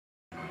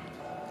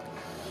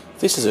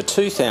This is a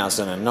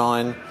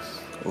 2009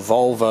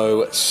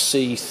 Volvo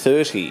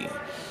C30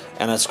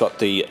 and it's got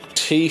the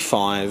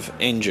T-5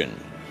 engine,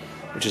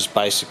 which is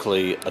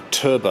basically a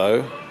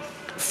turbo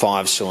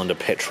 5-cylinder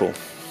petrol.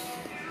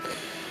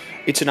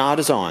 It's an R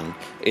design.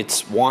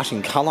 It's white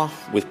in colour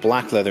with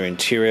black leather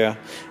interior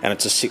and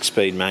it's a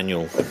 6-speed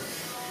manual.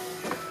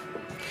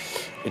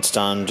 It's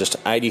done just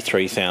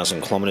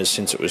 83,000 kilometres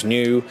since it was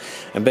new,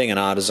 and being an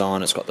R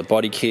design, it's got the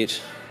body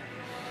kit,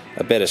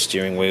 a better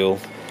steering wheel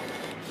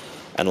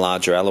and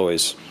larger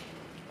alloys.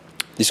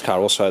 This car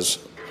also has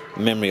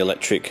memory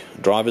electric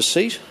driver's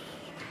seat,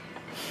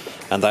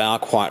 and they are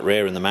quite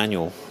rare in the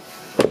manual.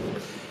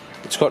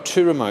 It's got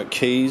 2 remote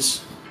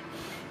keys,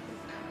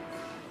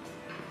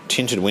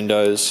 tinted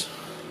windows,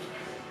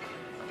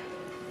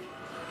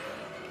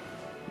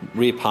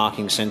 rear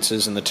parking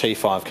sensors, and the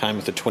T5 came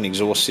with a twin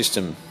exhaust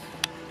system.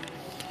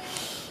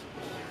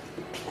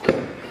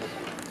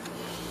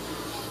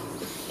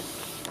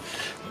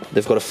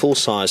 They've got a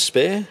full-size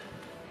spare.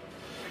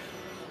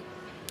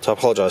 So I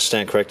apologise,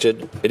 stand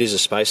corrected. It is a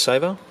space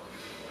saver,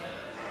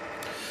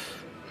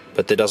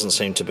 but there doesn't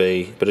seem to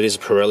be. But it is a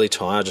Pirelli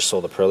tyre. I just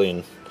saw the Pirelli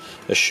and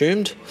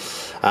assumed,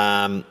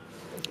 but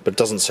it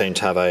doesn't seem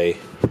to have a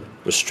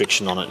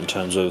restriction on it in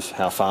terms of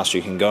how fast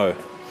you can go.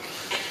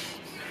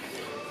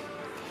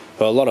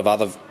 But a lot of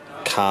other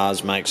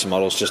cars, makes and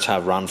models just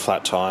have run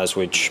flat tyres,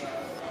 which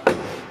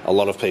a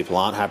lot of people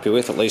aren't happy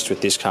with. At least with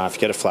this car, if you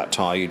get a flat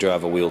tyre, you do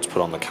have a wheel to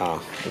put on the car,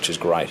 which is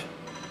great.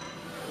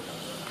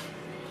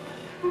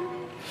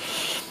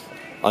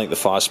 I think the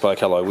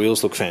 5-spoke alloy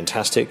wheels look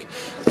fantastic.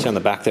 See on the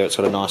back there, it's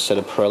got a nice set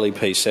of Pirelli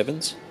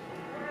P7s.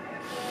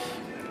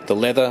 The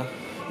leather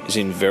is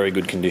in very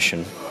good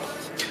condition.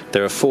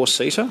 They're a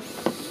 4-seater.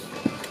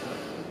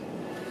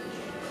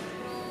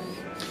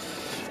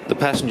 The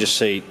passenger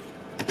seat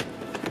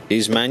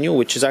is manual,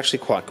 which is actually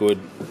quite good.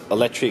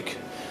 Electric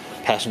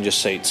passenger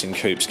seats in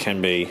coupes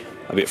can be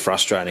a bit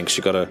frustrating because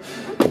you've got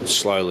to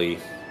slowly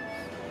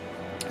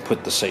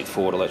put the seat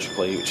forward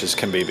electrically, which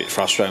can be a bit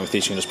frustrating. With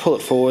this, you can just pull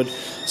it forward,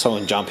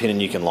 someone can jump in and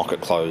you can lock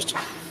it closed.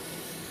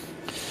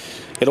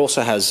 It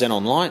also has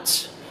xenon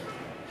lights,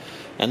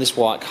 and this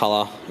white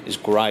colour is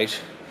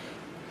great,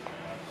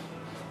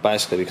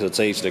 basically because it's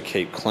easy to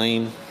keep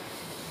clean,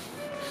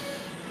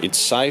 it's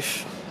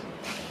safe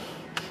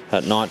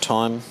at night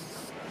time.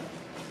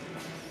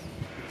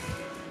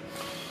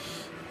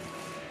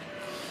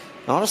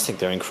 I just think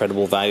they're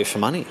incredible value for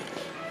money. You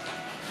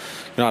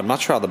know, I'd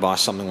much rather buy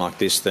something like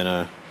this than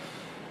a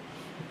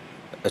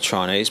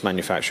Chinese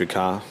manufactured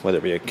car, whether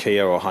it be a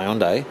Kia or a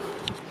Hyundai.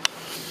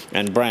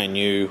 And brand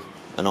new,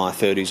 an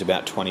i30 is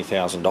about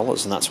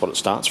 $20,000, and that's what it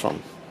starts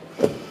from.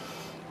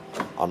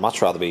 I'd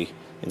much rather be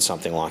in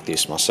something like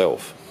this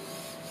myself.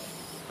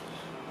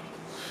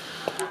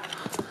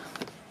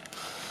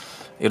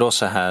 It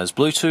also has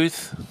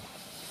Bluetooth,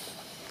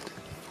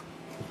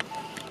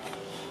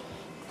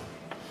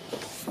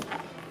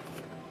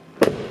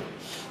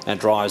 and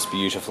drives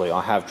beautifully.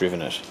 I have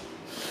driven it.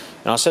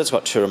 And I said it's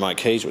got 2 remote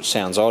keys, which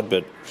sounds odd,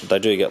 but they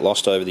do get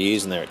lost over the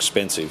years and they're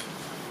expensive.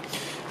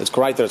 It's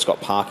great that it's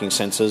got parking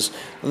sensors,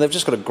 and they've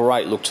just got a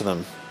great look to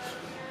them.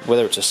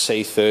 Whether it's a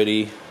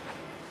C30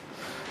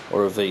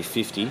 or a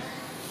V50,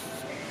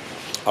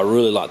 I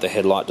really like the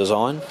headlight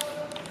design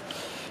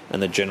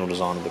and the general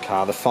design of the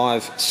car. The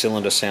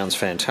 5-cylinder sounds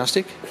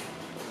fantastic,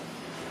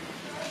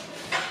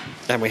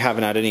 and we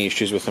haven't had any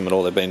issues with them at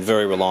all. They've been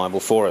very reliable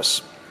for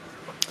us.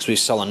 So we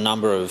sell a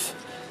number of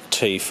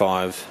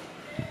T5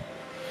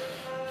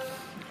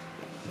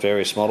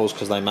 various models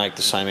because they make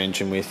the same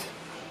engine with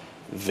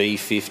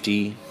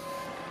V50,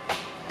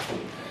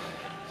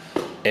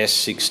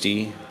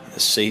 S60,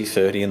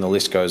 C30, and the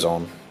list goes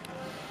on.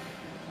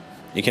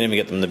 You can even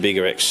get them the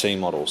bigger XC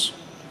models.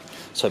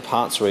 So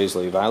parts are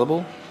easily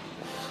available,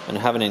 and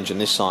to have an engine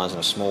this size in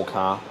a small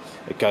car,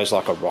 it goes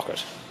like a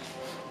rocket.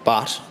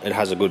 But it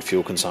has a good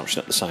fuel consumption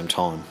at the same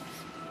time,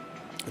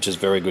 which is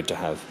very good to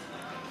have.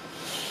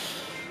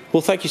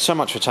 Well, thank you so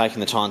much for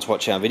taking the time to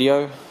watch our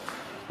video.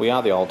 We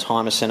are the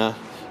Oldtimer Centre.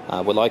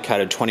 We're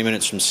located 20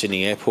 minutes from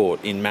Sydney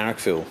Airport in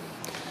Marrickville,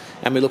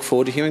 and we look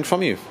forward to hearing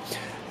from you.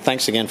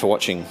 Thanks again for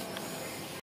watching.